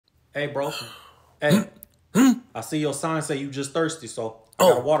Hey, bro. Hey. I see your sign say you just thirsty, so I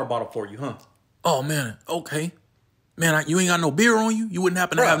got a water bottle for you, huh? Oh, man. Okay. Man, you ain't got no beer on you? You wouldn't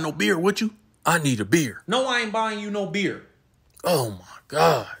happen to have no beer with you? I need a beer. No, I ain't buying you no beer. Oh, my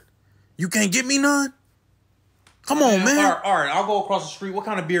God. You can't get me none? Come on, man. All right. I'll go across the street. What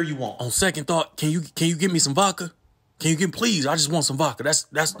kind of beer you want? On second thought, can you give me some vodka? Can you get, please? I just want some vodka. That's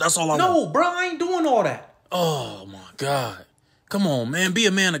all I want. No, bro. I ain't doing all that. Oh, my God. Come on, man. Be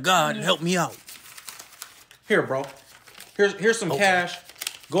a man of God and help me out. Here, bro. Here's some cash.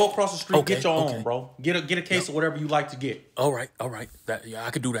 Go across the street, get your own, bro. Get a case of whatever you like to get. All right. I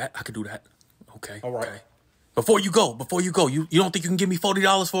could do that. Okay. All right. Okay. Before you go, you don't think you can give me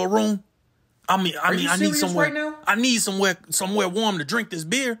 $40 for a room? I need somewhere right now? I need somewhere warm to drink this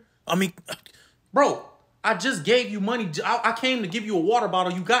beer. Bro, I just gave you money. I came to give you a water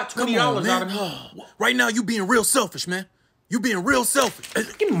bottle. You got $20 out of me. Right now, you being real selfish, man. You being real selfish.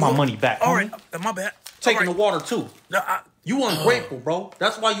 Give me my money back. All right, my bad. Taking the water too. You ungrateful, bro.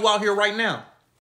 That's why you out here right now.